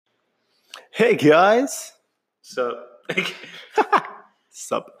Hey guys, So,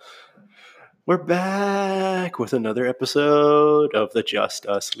 sup? We're back with another episode of the Just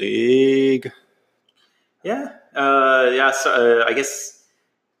Us League. yeah. So I guess,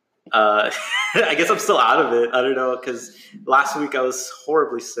 I guess I'm still out of it. I don't know because last week I was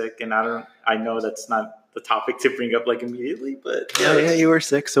horribly sick, and I know that's not the topic to bring up like immediately, but Yeah, you were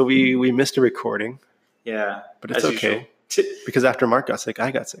sick, so we missed a recording, yeah, but it's as okay usual. because after Mark got sick,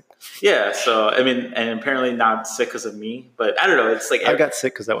 I got sick. Yeah. So I mean, and apparently not sick because of me, but I don't know. It's like I got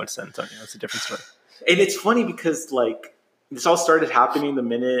sick because I went to San Antonio. That's a different story. And it's funny because like this all started happening the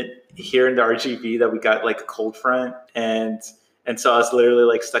minute here in the RGV that we got like a cold front, and so I was literally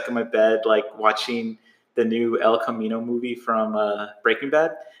like stuck in my bed like watching the new El Camino movie from Breaking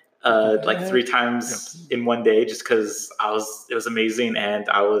Bad like 3 times in one day just because it was amazing, and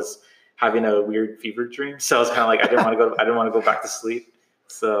I was having a weird fever dream, so I was kind of like I didn't want to go back to sleep,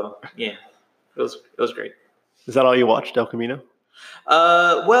 so yeah, it was great. Is that all you watched, El Camino?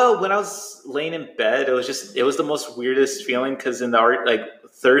 Well, when I was laying in bed, it was the most weirdest feeling because in the art, like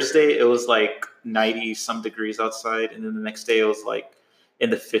Thursday, it was like 90 some degrees outside, and then the next day it was like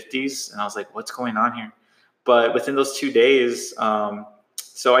in the 50s, and I was like, what's going on here? But within those 2 days,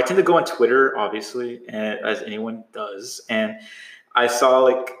 so I tend to go on Twitter, obviously, and as anyone does, and I saw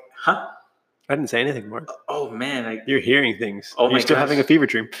like, huh? I didn't say anything, Mark. Oh man, You're hearing things. Oh my You're still gosh. having a fever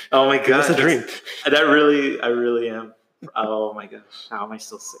dream. Oh my Is this gosh, a dream? I really am. Oh my gosh, how am I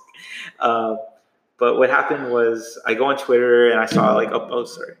still sick? Uh, but what happened was I go on Twitter and I saw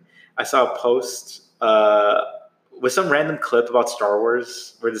I saw a post with some random clip about Star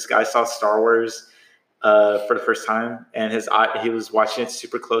Wars where this guy saw Star Wars for the first time, and he was watching it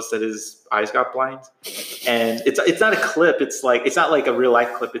super close that his eyes got blind. And it's not a clip. It's not like a real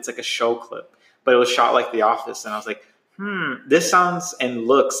life clip. It's like a show clip, but it was shot like The Office. And I was like, this sounds and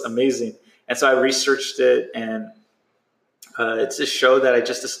looks amazing. And so I researched it, and it's a show that I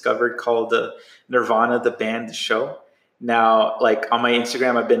just discovered called Nirvana, the band, the show. Now, like on my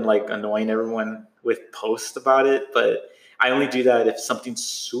Instagram, I've been like annoying everyone with posts about it, but I only do that if something's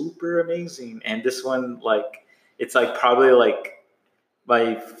super amazing. And this one, like, it's like probably like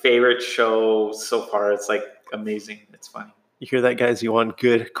my favorite show so far. It's like amazing. It's funny. You hear that, guys? You want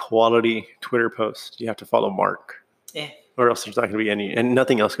good quality Twitter posts, you have to follow Mark. Eh, Or else there's not going to be any, and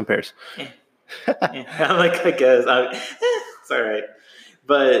nothing else compares. I'm like, I guess it's all right.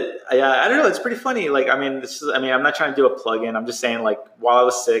 But yeah, I don't know. It's pretty funny. Like, I mean, I'm not trying to do a plug-in. I'm just saying, like, while I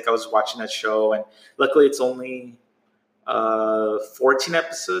was sick, I was watching that show, and luckily, it's only 14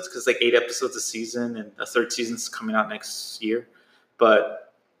 episodes because like 8 episodes a season, and a third season's coming out next year.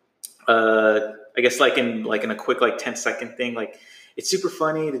 But I guess like in a quick like 10-second thing, like it's super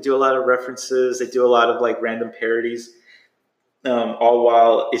funny. They do a lot of references. They do a lot of like random parodies. All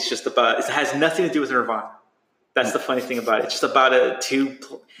while it has nothing to do with Nirvana. That's the funny thing about it. It's just about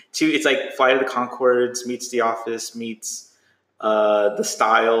it's like Flight of the Conchords meets The Office meets the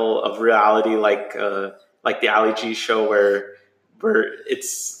style of reality, like the Ali G show where they're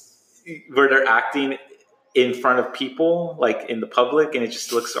acting in front of people, like in the public, and it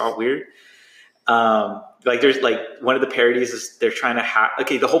just looks all weird. Like there's like one of the parodies is they're trying to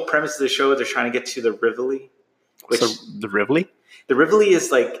the whole premise of the show is they're trying to get to the Rivoli. So the Rivoli? The Rivoli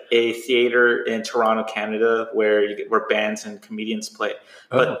is like a theater in Toronto, Canada, where bands and comedians play.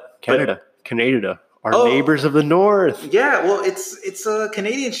 Canada. Our neighbors of the north. Yeah, well, it's a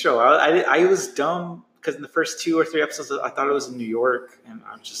Canadian show. I was dumb because in the first 2 or 3 episodes, I thought it was in New York, and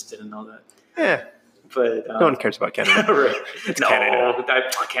I just didn't know that. Yeah. But no one cares about Canada. Right. It's no,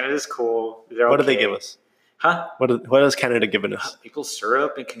 Canada. Canada's cool. What do they give us? Huh? What has Canada given us? Maple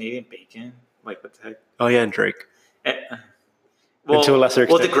syrup and Canadian bacon. Like, what the heck? Oh, yeah, and Drake. Well, and to a lesser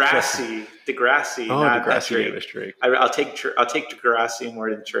extent. Well, Degrassi. Oh, Degrassi gave us Drake. I'll take Degrassi more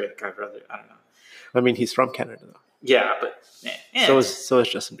than Drake. I don't know. I mean, he's from Canada, though. Yeah, but so is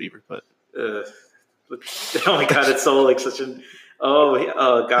Justin Bieber. But oh my God, it's so like such an oh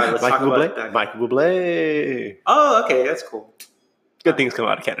God. Let's talk about that. Michael Bublé. Oh, okay, that's cool. Good things come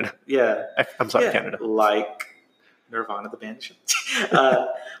out of Canada. Yeah, I'm sorry, Canada. Like Nirvana, the band show.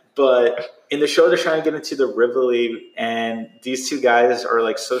 But in the show, they're trying to get into the Rivoli, and these two guys are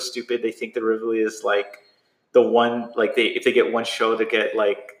like so stupid. They think the Rivoli is like the one, like if they get one show to get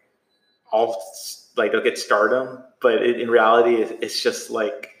like all, like they'll get stardom. But in reality, it's just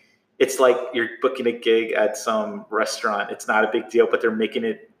like, it's like you're booking a gig at some restaurant. It's not a big deal, but they're making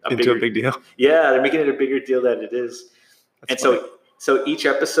it a big deal. Yeah, they're making it a bigger deal than it is. That's funny. So each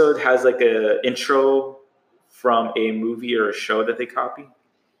episode has like a intro from a movie or a show that they copy.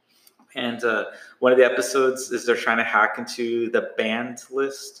 And one of the episodes is they're trying to hack into the band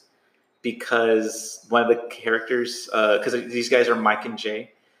list because one of the characters, because these guys are Mike and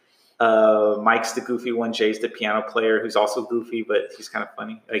Jay. Mike's the goofy one. Jay's the piano player who's also goofy, but he's kind of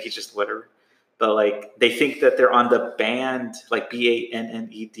funny. Like he's just whatever. But like they think that they're on the banned like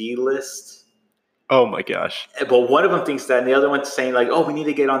BANNED list. Oh my gosh! But one of them thinks that, and the other one's saying like, "Oh, we need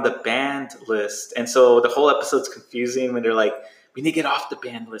to get on the banned list." And so the whole episode's confusing when they're like, "We need to get off the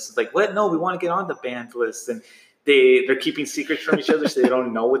banned list." It's like, "What? No, we want to get on the banned list." And they're keeping secrets from each other, so they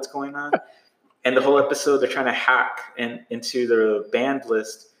don't know what's going on. And the whole episode, they're trying to hack into the banned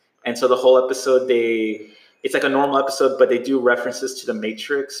list. And so the whole episode, it's like a normal episode, but they do references to the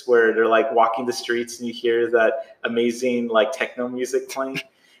Matrix where they're like walking the streets and you hear that amazing like techno music playing.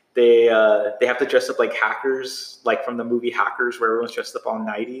 They have to dress up like hackers, like from the movie Hackers, where everyone's dressed up all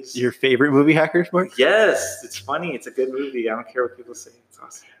 90s. Your favorite movie, Hackers, Mark? Yes, it's funny. It's a good movie. I don't care what people say. It's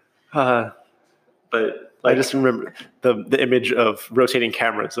awesome. But like, I just remember the image of rotating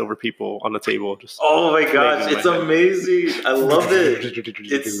cameras over people on the table. Just oh my gosh, it's amazing! I love it.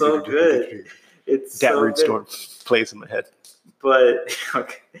 It's so good. It's that so Rude good. Storm plays in my head. But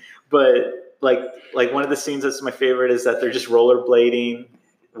okay, but like one of the scenes that's my favorite is that they're just rollerblading,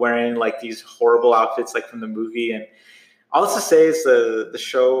 wearing like these horrible outfits like from the movie. And all this to say is the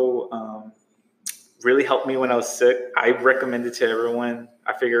show really helped me when I was sick. I recommend it to everyone.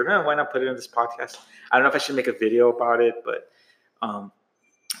 I figured, why not put it in this podcast? I don't know if I should make a video about it, but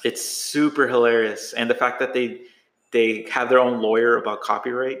it's super hilarious. And the fact that they have their own lawyer about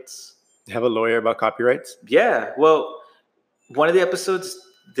copyrights. They have a lawyer about copyrights? Yeah. Well, one of the episodes,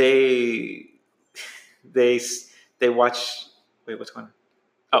 they watch. Wait, what's going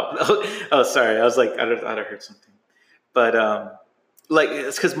on? Oh, sorry. I was like, I thought I heard something. But like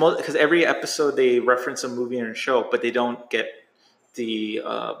it's because every episode they reference a movie or a show, but they don't get the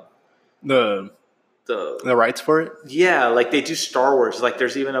rights for it. Yeah, like they do Star Wars. Like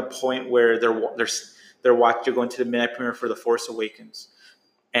there's even a point where they're going to the midnight premiere for The Force Awakens,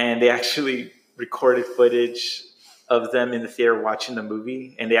 and they actually recorded footage of them in the theater watching the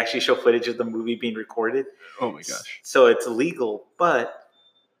movie, and they actually show footage of the movie being recorded. Oh my gosh! So it's illegal, but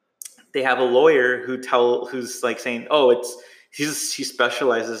they have a lawyer who's like saying, "Oh, he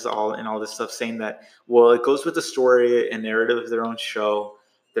specializes in all this stuff," saying that it goes with the story and narrative of their own show.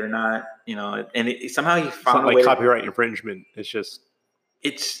 They're not, and somehow he found a way copyright infringement. It's just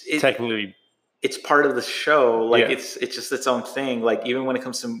technically it's part of the show. Like it's just its own thing. Like even when it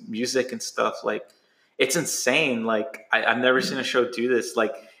comes to music and stuff, like it's insane. Like I've never seen a show do this.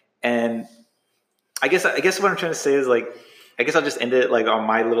 Like, and I guess what I'm trying to say is like, I guess I'll just end it like on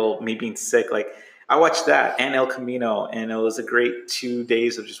my little me being sick. Like I watched that and El Camino, and it was a great 2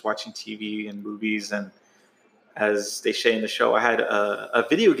 days of just watching TV and movies. And as they say in the show, I had a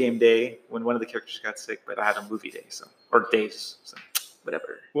video game day when one of the characters got sick, but I had a movie day, or days, so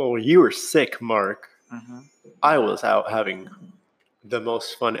whatever. Well, when you were sick, Mark, I was out having the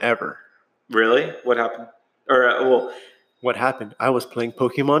most fun ever. Really? What happened? What happened? I was playing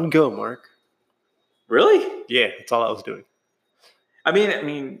Pokemon Go, Mark. Really? Yeah, that's all I was doing.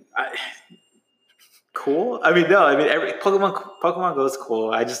 Cool. Every Pokemon Go is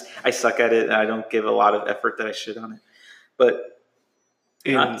cool. I suck at it, and I don't give a lot of effort that I should on it. But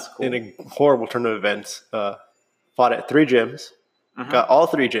in a horrible turn of events, fought at 3 gyms, got all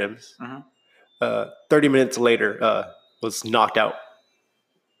 3 gyms. 30 minutes later, was knocked out.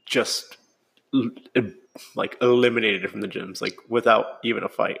 Just like eliminated from the gyms, like without even a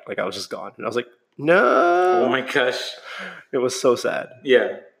fight. Like I was just gone, and I was like, no. Oh my gosh, it was so sad.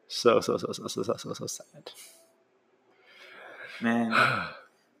 Yeah. So sad, man.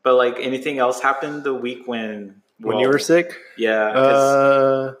 But like, anything else happened the week when you were sick?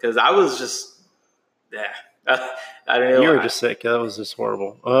 Yeah, because I was just I don't know. You were just sick. That was just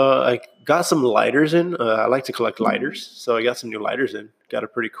horrible. I got some lighters in. I like to collect lighters, so I got some new lighters in. Got a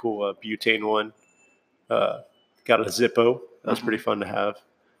pretty cool butane one. Got a Zippo. That was pretty fun to have.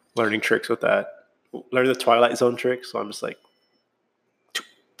 Learning tricks with that. Learning the Twilight Zone tricks. So I'm just like.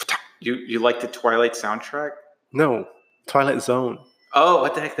 You like the Twilight soundtrack? No, Twilight Zone. Oh,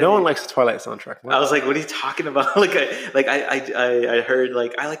 what the heck? No one likes the Twilight soundtrack. What? I was like, what are you talking about? I heard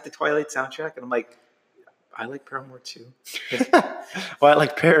like I like the Twilight soundtrack, and I'm like, I like Paramore too. Well, I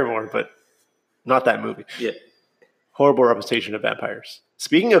like Paramore, but not that movie. Yeah. Horrible representation of vampires.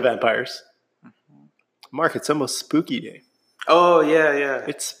 Speaking of vampires, Mark, it's almost Spooky Day. Oh yeah.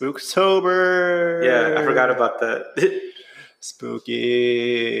 It's Spooktober. Yeah, I forgot about that.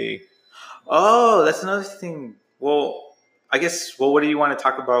 Spooky. Oh, that's another thing. Well, I guess. Well, what do you want to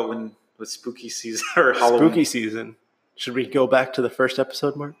talk about with spooky season or Halloween? Spooky season. Should we go back to the first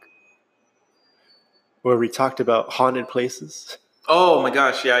episode, Mark, where we talked about haunted places? Oh my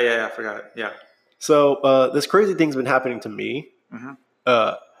gosh! Yeah. I forgot. Yeah. So this crazy thing's been happening to me. Mm-hmm.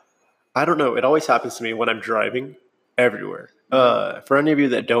 I don't know. It always happens to me when I'm driving everywhere. For any of you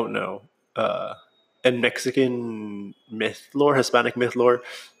that don't know, in Mexican myth lore, Hispanic myth lore,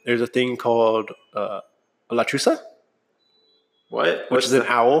 there's a thing called La Chusa, What? which What's is an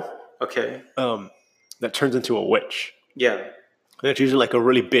owl Okay. that turns into a witch. Yeah. And it's usually like a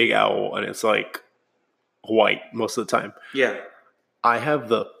really big owl, and it's like white most of the time. Yeah. I have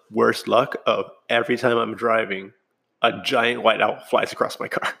the worst luck of every time I'm driving, a giant white owl flies across my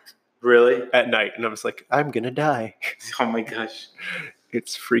car Really? at night, and I'm just like, I'm gonna die. Oh my gosh.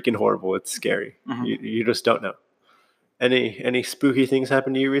 It's freaking horrible. It's scary. Mhm. You just don't know. Any spooky things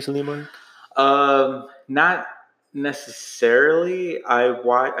happened to you recently, Mark? Not necessarily. I don't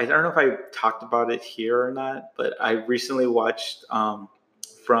know if I talked about it here or not, but I recently watched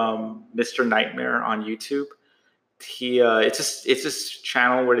from Mr. Nightmare on YouTube. It's this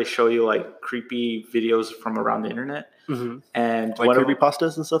channel where they show you like creepy videos from around the internet, and Like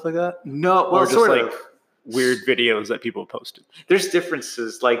creepypastas and stuff like that? No, well, Or just sort like of. weird videos that people posted? There's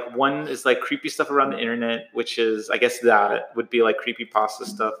differences. Like one is like creepy stuff around the internet, which is I guess that would be like creepy pasta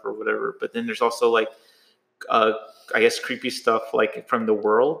stuff or whatever. But then there's also like uh, I guess creepy stuff like from the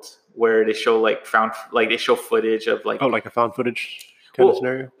world where they show they show footage of like Oh, like a found footage kind of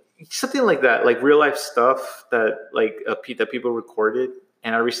scenario? something like that, like real life stuff that that people recorded.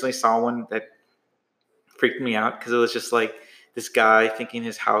 And I recently saw one that freaked me out because it was just like this guy thinking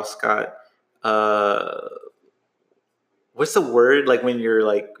his house got uh what's the word like when you're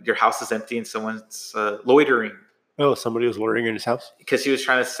like your house is empty and someone's loitering, Oh, somebody was loitering in his house? because he was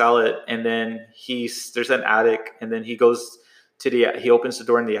trying to sell it. And then there's an attic, and then he goes he opens the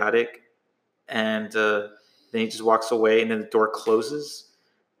door in the attic, and then he just walks away, and then the door closes.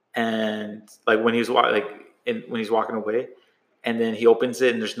 And like when when he's walking away, and then he opens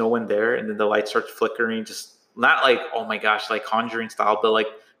it and there's no one there, and then the light starts flickering, just not like oh my gosh like Conjuring style, but like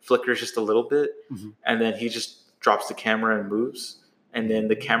flickers just a little bit. And then he just drops the camera and moves, and then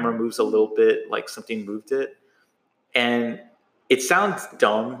the camera moves a little bit like something moved it. And it sounds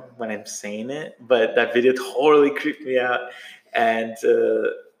dumb when I'm saying it, but that video totally creeped me out. And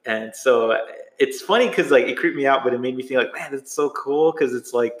so it's funny because like it creeped me out, but it made me think like, man, that's so cool, because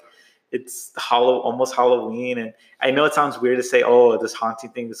it's like it's almost Halloween. And I know it sounds weird to say, oh, this haunting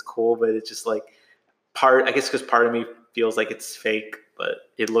thing is cool, but it's just like I guess because part of me feels like it's fake, but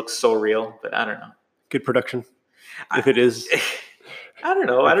it looks so real. But I don't know. Good production. If it is, I don't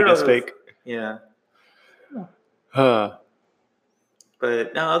know. I don't know. It's fake. Yeah. Huh.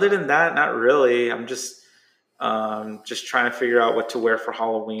 But no, other than that, not really. I'm just trying to figure out what to wear for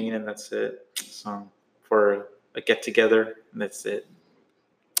Halloween, and that's it. So for a get together, and that's it.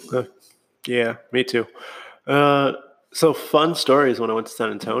 Yeah, me too. So fun stories when I went to San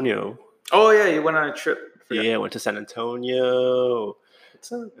Antonio. Oh yeah, you went on a trip. Yeah, I went to San Antonio.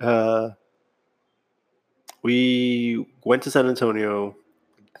 What's up? We went to San Antonio,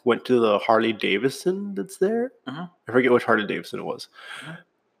 went to the Harley Davidson that's there. I forget which Harley Davidson it was.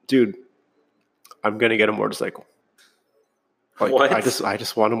 Dude, I'm gonna get a motorcycle. Like, what? I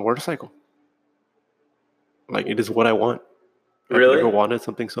just want a motorcycle. Like, it is what I want. Really? I've never wanted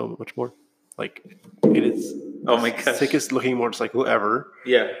something so much more. Like, it is Oh my gosh. sickest looking motorcycle ever.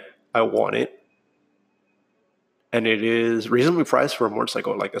 Yeah. I want it. And it is reasonably priced for a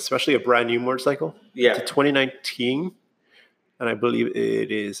motorcycle, like especially a brand new motorcycle. Yeah. It's a 2019, and I believe it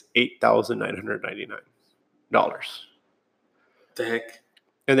is $8,999. The heck?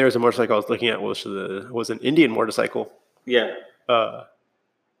 And there was a motorcycle I was looking at was an Indian motorcycle. Yeah.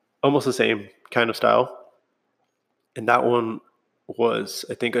 Almost the same kind of style. And that one was,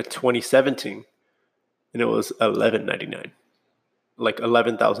 I think, a 2017, and it was $1,199, like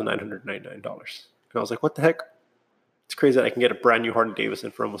 $11,999. And I was like, what the heck? It's crazy that I can get a brand new Harley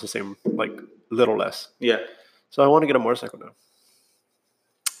Davidson for almost the same, like little less. Yeah. So I want to get a motorcycle now.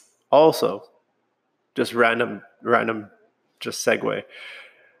 Also, just random, just segue.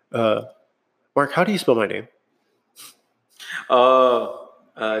 Mark, how do you spell my name? How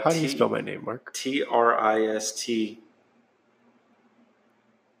do you spell my name, Mark? Tristin.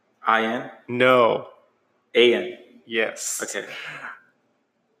 No. A-N. Yes. Okay.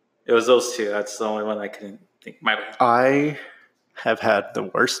 It was those two. That's the only one I couldn't think. My bad. I have had the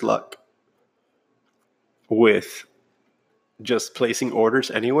worst luck with just placing orders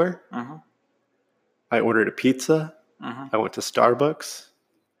anywhere. I ordered a pizza. I went to Starbucks.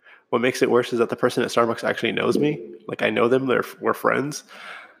 What makes it worse is that the person at Starbucks actually knows me. Like, I know them. We're friends.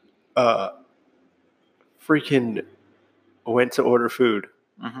 Freaking went to order food.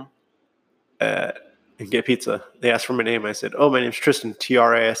 And and get pizza. They asked for my name. I said, "Oh, my name's Tristan,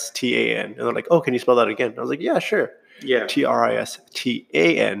 Tristan." And they're like, "Oh, can you spell that again?" I was like, "Yeah, sure." Yeah.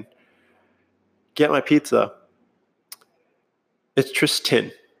 Tristan. Get my pizza. It's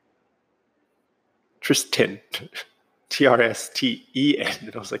Tristan. Tristan. Tristan.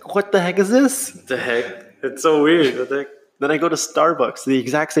 And I was like, "What the heck is this?" What the heck? It's so weird. What the heck? Then I go to Starbucks the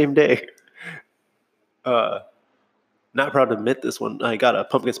exact same day. Not proud to admit this one. I got a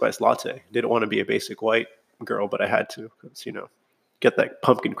pumpkin spice latte. Didn't want to be a basic white girl, but I had to because, get that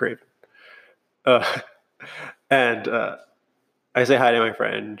pumpkin craving. And I say hi to my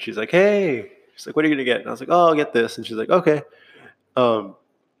friend. She's like, "Hey." She's like, "What are you going to get?" And I was like, "Oh, I'll get this." And she's like, "Okay." I was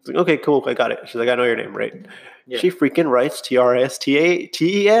like, "Okay, cool. I got it." She's like, "I know your name, right?" Yeah. She freaking writes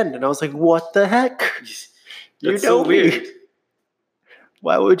Tristan. And I was like, "What the heck?" You know so weird.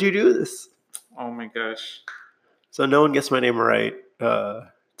 Why would you do this? Oh my gosh. So no one gets my name right.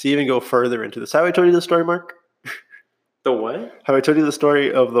 To even go further into this, have I told you the story, Mark? The what? Have I told you the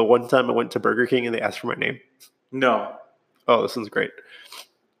story of the one time I went to Burger King and they asked for my name? No. Oh, this one's great.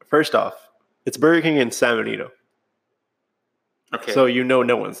 First off, it's Burger King in San Benito. Okay. So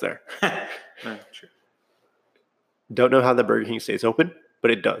no one's there. No, true. Don't know how the Burger King stays open, but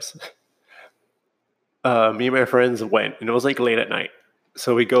it does. Me and my friends went, and it was like late at night.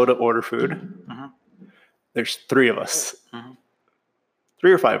 So we go to order food. Mm-hmm. There's 3 of us. Mm-hmm.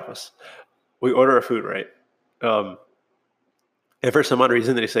 3 or 5 of us. We order our food, right? And for some odd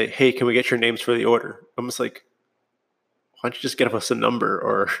reason, they say, "Hey, can we get your names for the order?" I'm just like, why don't you just give us a number?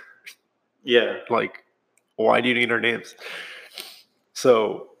 Or, yeah, like, why do you need our names?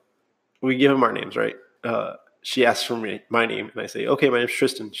 So we give them our names, right? She asks for my name, and I say, "Okay, my name's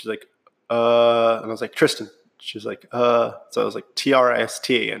Tristan." She's like, and I was like, "Tristan." She's like, So I was like,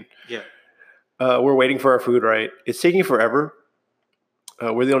 Tristan. Yeah. We're waiting for our food, right? It's taking forever.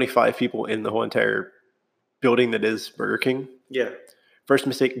 We're the only 5 people in the whole entire building that is Burger King. Yeah. First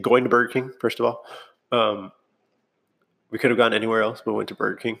mistake, going to Burger King, first of all. We could have gone anywhere else, but went to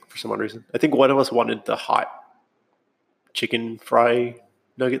Burger King for some odd reason. I think one of us wanted the hot chicken fry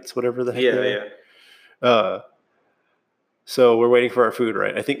nuggets, whatever the heck they are. Yeah. So we're waiting for our food,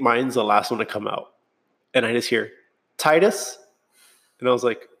 right? I think mine's the last one to come out. And I just hear, "Titus?" And I was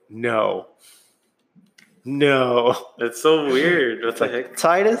like, No. That's so weird. What the heck?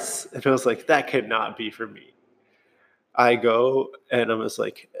 Titus? And I was like, that could not be for me. I go and I'm just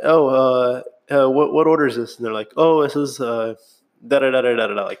like, "Oh, what order is this?" And they're like, "Oh, this is da da da da da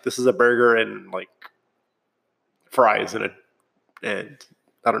da. Like, this is a burger and like fries and I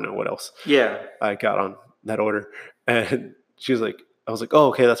don't know what else." Yeah. I got on that order, and she was like, I was like, "Oh,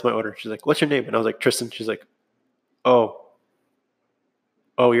 okay, that's my order." She's like, "What's your name?" And I was like, "Tristan." She's like, Oh,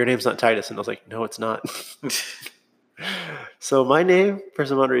 your name's not Titus." And I was like, "No, it's not." So my name, for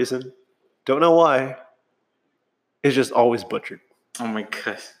some odd reason, don't know why, is just always butchered. Oh my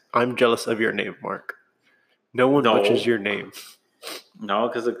gosh. I'm jealous of your name, Mark. No one butchers your name. No,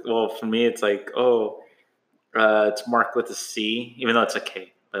 because, for me, it's like, it's Mark with a C, even though it's a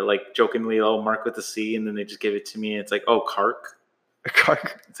K. But like jokingly, Mark with a C, and then they just give it to me, and it's like, Kark.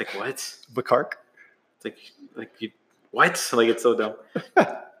 Kark? It's like, what? Bakark? It's like you, what? Like, it's so dumb.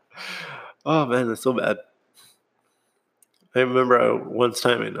 Oh man, that's so bad. I remember one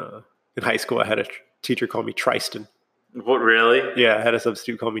time in high school, I had a teacher call me Tristan. What, really? Yeah, I had a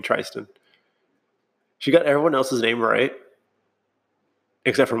substitute call me Tristan. She got everyone else's name right,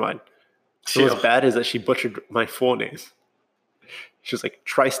 except for mine. So what's bad is that she butchered my full name. She was like,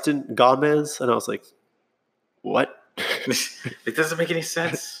 "Tristan Gomez," and I was like, "What?" It doesn't make any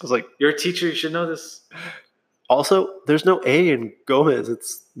sense. I was like, "You're a teacher, you should know this." Also, there's no A in Gomez.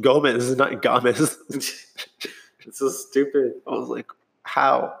 It's Gomez, not Gomez. It's so stupid. I was like,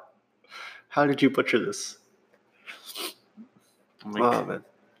 how? How did you butcher this? Oh man.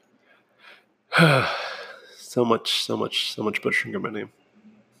 So much butchering of my name.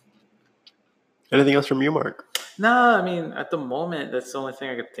 Anything else from you, Mark? No, I mean, at the moment, that's the only thing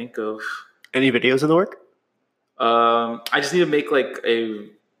I could think of. Any videos in the work? I just need to make like a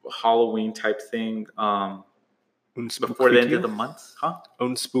Halloween type thing before the end of the month. Huh?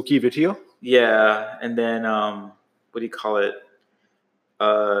 Own spooky video? Yeah, and then what do you call it?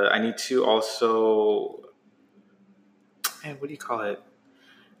 I need to also, what do you call it?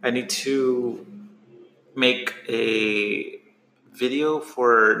 I need to make a video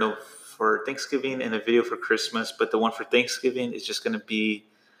for Thanksgiving and a video for Christmas, but the one for Thanksgiving is just going to be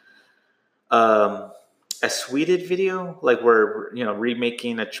a suited video, like we're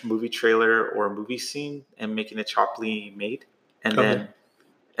remaking a movie trailer or a movie scene and making it choppily made, and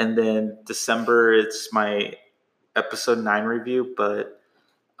then December it's my episode 9 review, but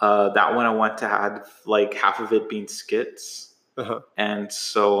That one I want to have like half of it being skits. And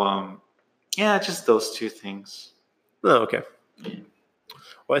so, just those two things. Oh, okay.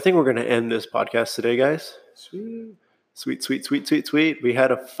 Well, I think we're going to end this podcast today, guys. Sweet. Sweet. We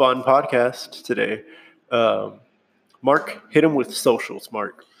had a fun podcast today. Mark, hit him with socials,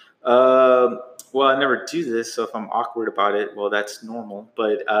 Mark. Well, I never do this, so if I'm awkward about it, well, that's normal.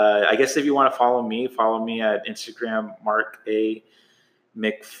 But I guess if you want to follow me at Instagram, Mark A.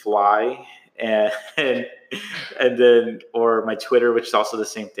 McFly, and then or my Twitter, which is also the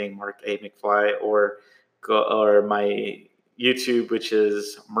same thing, Mark A. McFly, or my YouTube, which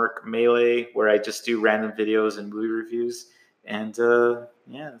is Merc Melee, where I just do random videos and movie reviews. And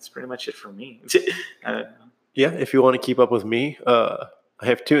that's pretty much it for me. If you want to keep up with me, I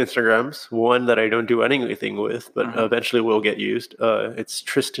have 2 Instagrams. One that I don't do anything with, but eventually will get used. It's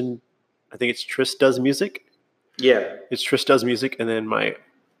Tristan. I think it's Tris Does Music. Yeah. It's Tris Does Music. And then my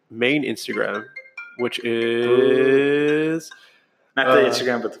main Instagram, which is... Not the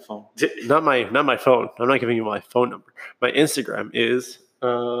Instagram, but the phone. not my phone. I'm not giving you my phone number. My Instagram is...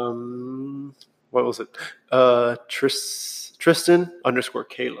 what was it?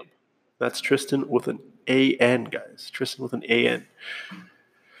 Tristan_Caleb. That's Tristan with an A-N, guys. Tristan with an A-N.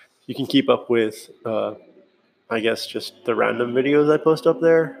 You can keep up with, I guess, just the random videos I post up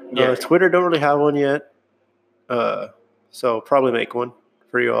there. Yeah. Twitter, don't really have one yet. So probably make one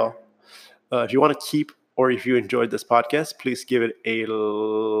for you all. If you want to keep, or if you enjoyed this podcast, please give it a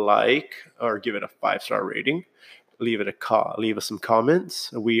like or give it a 5-star rating. Leave us some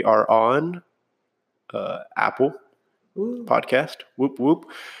comments. We are on Apple Podcast, whoop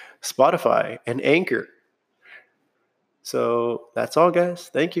whoop, Spotify, and Anchor. So that's all, guys.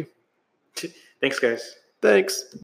 Thank you. Thanks, guys. Thanks.